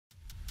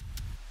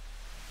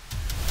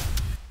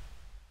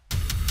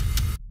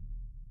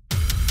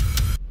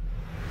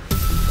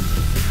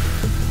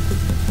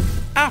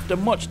After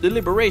much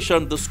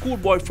deliberation, the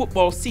schoolboy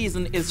football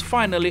season is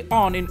finally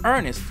on in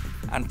earnest,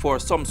 and for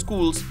some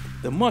schools,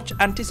 the much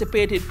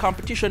anticipated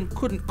competition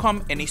couldn't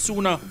come any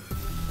sooner.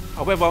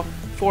 However,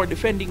 for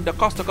defending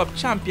DaCosta Cup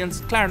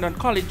champions Clarendon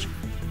College,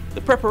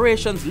 the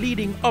preparations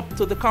leading up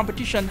to the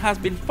competition has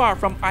been far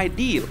from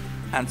ideal,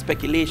 and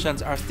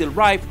speculations are still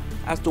rife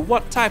as to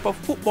what type of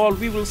football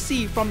we will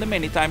see from the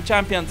many-time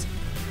champions.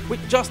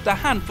 With just a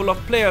handful of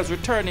players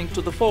returning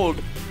to the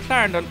fold,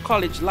 Clarendon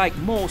College, like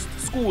most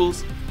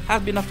schools,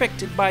 has been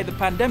affected by the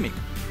pandemic.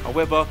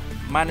 However,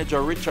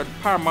 manager Richard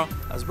Parma,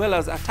 as well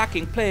as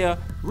attacking player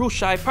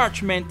Rushai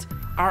Parchment,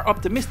 are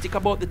optimistic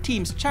about the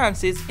team's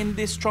chances in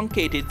this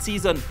truncated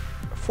season.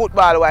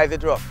 Football-wise,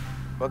 it's rough.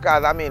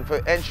 Because, I mean, for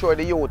ensure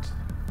the youth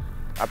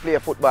play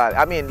football.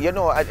 I mean, you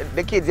know,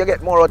 the kids, you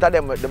get more out of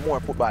them the more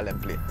football they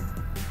play.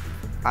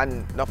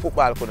 And no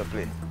football couldn't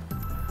play.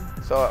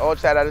 So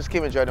outside of the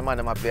scrimmage, the man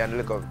them play and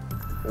look of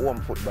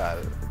home football.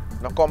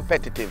 No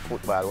competitive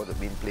football wasn't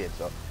being played.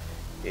 So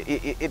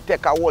it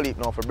take a whole heap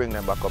now to bring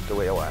them back up to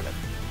where you want them.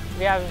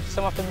 We have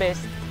some of the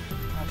best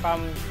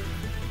from,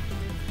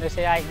 let's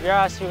say, like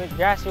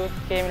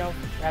grassroots came up.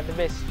 We have the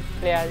best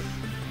players,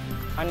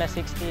 under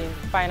 16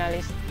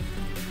 finalists,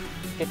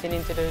 getting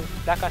into the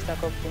DaCosta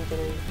Cup, into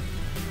the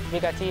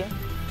bigger team.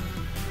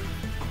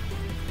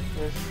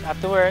 Just have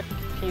to work,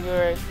 keep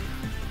work,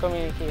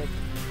 communicate,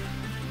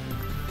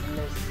 and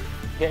just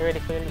get ready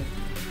for the league.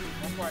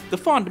 The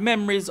fond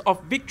memories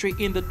of victory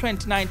in the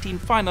 2019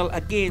 final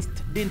against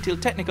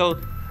Dintil Technical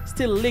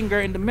still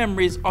linger in the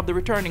memories of the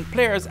returning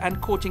players and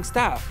coaching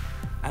staff,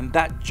 and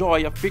that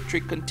joy of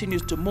victory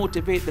continues to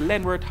motivate the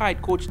Lenworth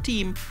Heights coach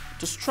team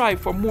to strive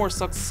for more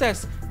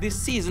success this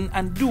season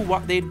and do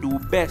what they do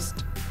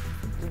best.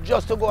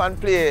 Just to go and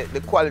play the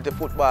quality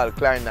football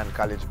Clarendon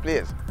College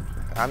plays.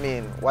 I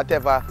mean,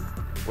 whatever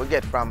we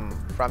get from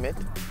it,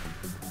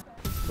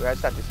 we are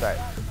satisfied.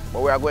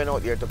 But we are going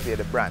out here to play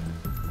the brand.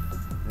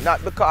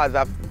 Not because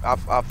of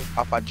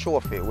a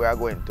trophy, we are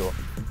going to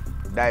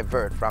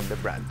divert from the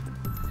brand.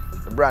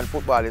 The brand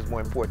football is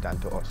more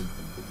important to us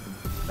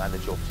than the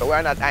trophy. So we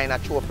are not eyeing a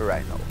trophy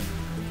right now.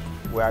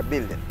 We are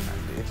building.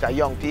 It's a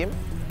young team,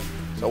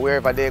 so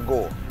wherever they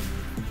go,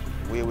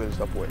 we will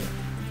support them.